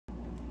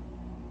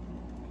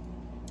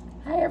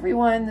Hi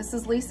everyone, this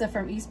is Lisa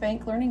from East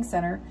Bank Learning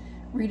Center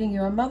reading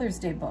you a Mother's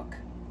Day book.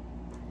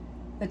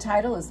 The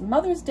title is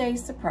Mother's Day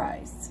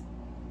Surprise,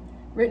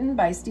 written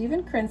by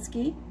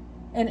Krensky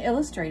and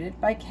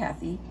illustrated by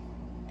Kathy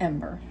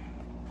Ember.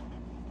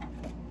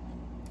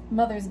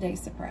 Mother's Day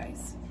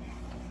Surprise.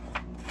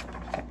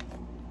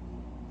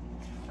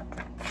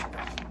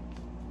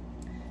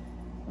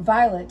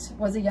 Violet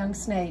was a young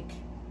snake.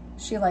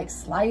 She liked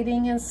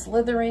sliding and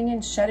slithering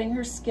and shedding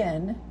her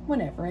skin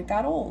whenever it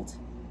got old.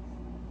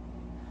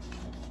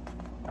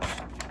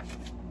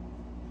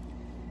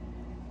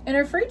 In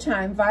her free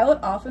time, Violet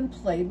often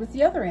played with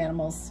the other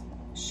animals.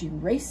 She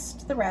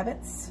raced the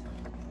rabbits.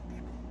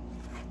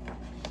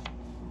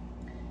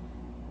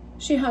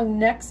 She hung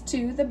next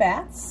to the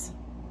bats.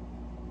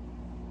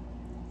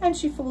 And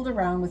she fooled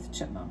around with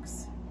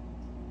chipmunks.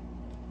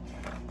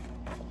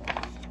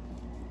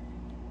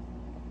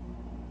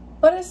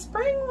 But as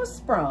spring was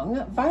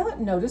sprung,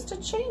 Violet noticed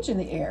a change in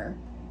the air.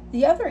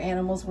 The other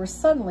animals were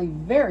suddenly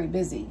very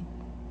busy.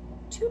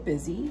 Too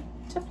busy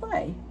to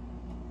play.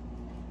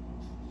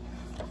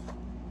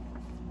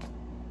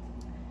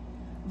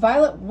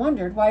 Violet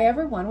wondered why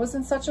everyone was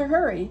in such a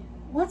hurry.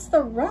 "What's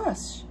the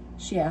rush?"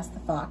 she asked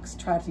the fox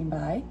trotting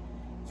by.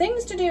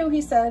 "Things to do,"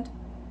 he said.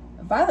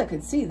 Violet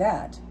could see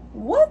that.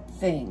 "What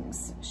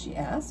things?" she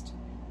asked,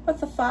 but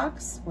the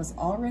fox was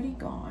already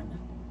gone.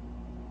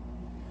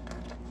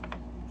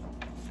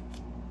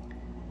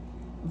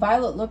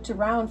 Violet looked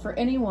around for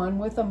anyone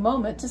with a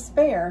moment to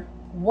spare.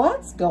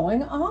 "What's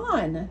going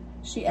on?"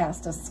 she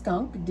asked a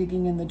skunk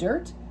digging in the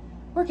dirt.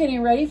 "We're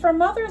getting ready for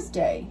Mother's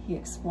Day," he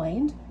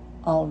explained.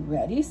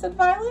 "Already?" said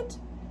Violet.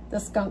 The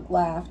skunk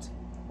laughed.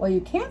 "Well,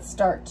 you can't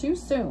start too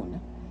soon.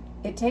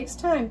 It takes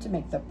time to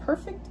make the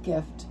perfect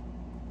gift."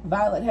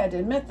 Violet had to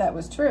admit that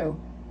was true.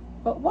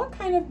 But what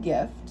kind of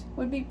gift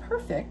would be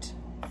perfect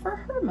for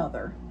her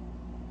mother?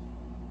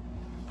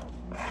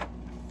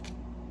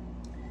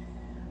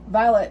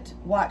 Violet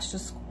watched a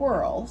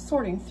squirrel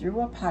sorting through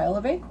a pile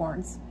of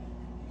acorns.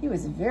 He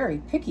was very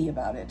picky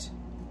about it.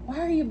 "Why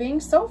are you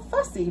being so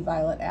fussy?"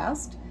 Violet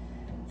asked.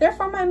 "They're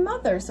for my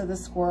mother," said the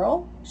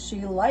squirrel.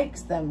 "She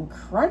likes them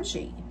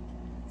crunchy."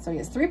 So he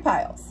has 3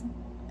 piles.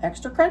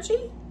 Extra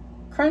crunchy,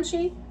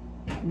 crunchy,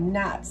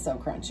 not so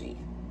crunchy.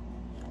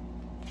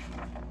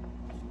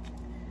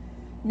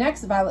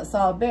 Next, Violet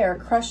saw a bear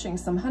crushing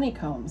some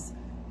honeycombs.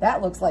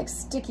 "That looks like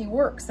sticky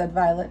work," said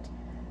Violet.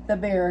 The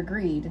bear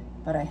agreed,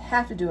 "But I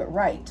have to do it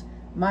right.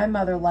 My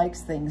mother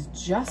likes things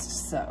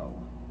just so."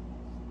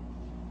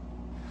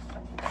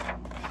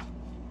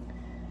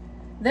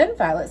 Then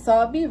Violet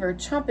saw a beaver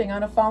chomping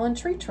on a fallen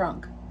tree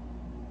trunk.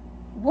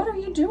 "What are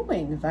you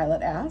doing?"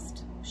 Violet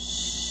asked.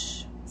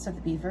 "Shh," said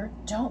the beaver.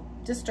 "Don't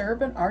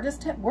disturb an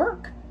artist at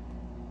work."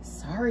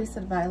 "Sorry,"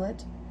 said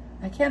Violet.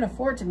 "I can't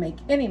afford to make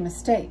any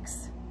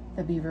mistakes,"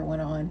 the beaver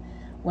went on.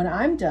 "When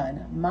I'm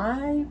done,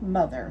 my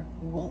mother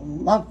will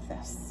love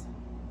this."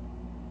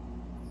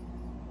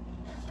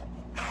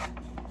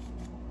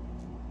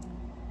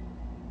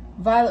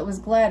 Violet was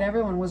glad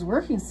everyone was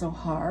working so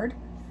hard,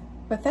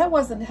 but that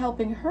wasn't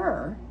helping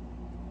her.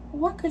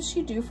 What could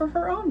she do for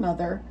her own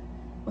mother?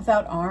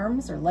 Without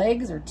arms or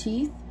legs or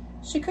teeth,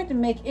 she couldn't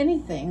make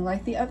anything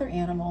like the other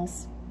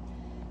animals.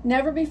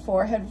 Never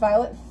before had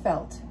Violet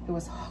felt it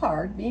was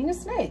hard being a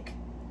snake,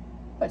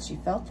 but she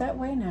felt that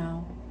way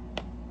now.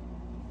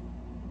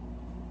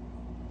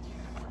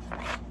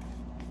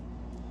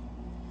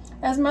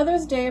 As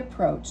Mother's Day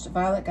approached,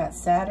 Violet got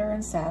sadder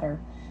and sadder.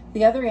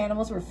 The other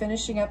animals were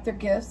finishing up their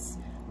gifts.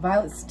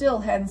 Violet still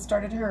hadn't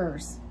started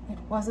hers. It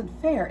wasn't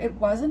fair.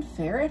 It wasn't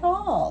fair at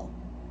all.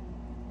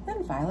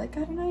 Then Violet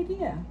got an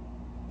idea.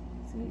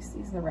 She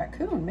sees the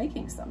raccoon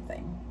making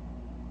something.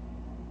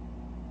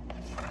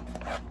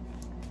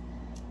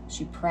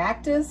 She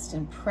practiced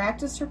and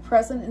practiced her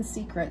present in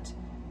secret.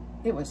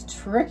 It was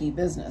tricky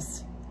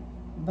business,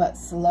 but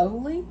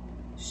slowly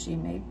she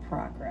made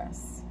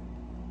progress.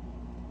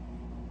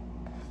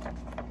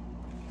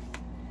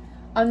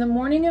 On the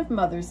morning of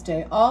Mother's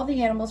Day, all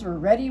the animals were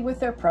ready with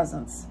their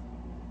presents.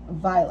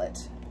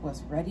 Violet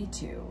was ready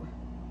too.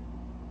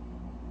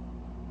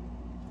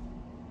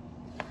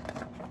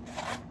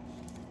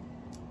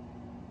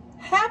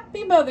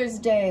 "Happy Mother's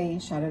Day!"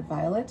 shouted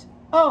Violet.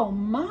 "Oh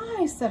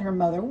my," said her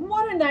mother,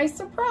 "what a nice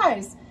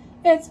surprise.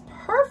 It's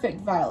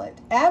perfect,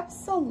 Violet,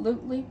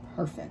 absolutely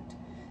perfect."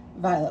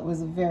 Violet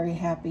was very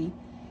happy.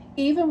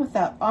 Even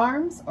without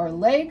arms or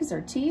legs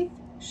or teeth,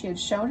 she had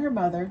shown her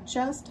mother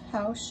just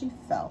how she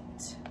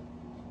felt.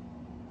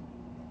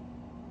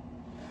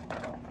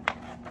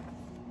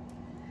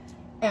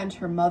 And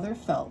her mother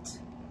felt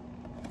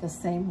the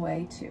same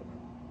way too.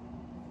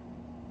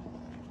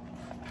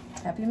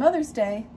 Happy Mother's Day.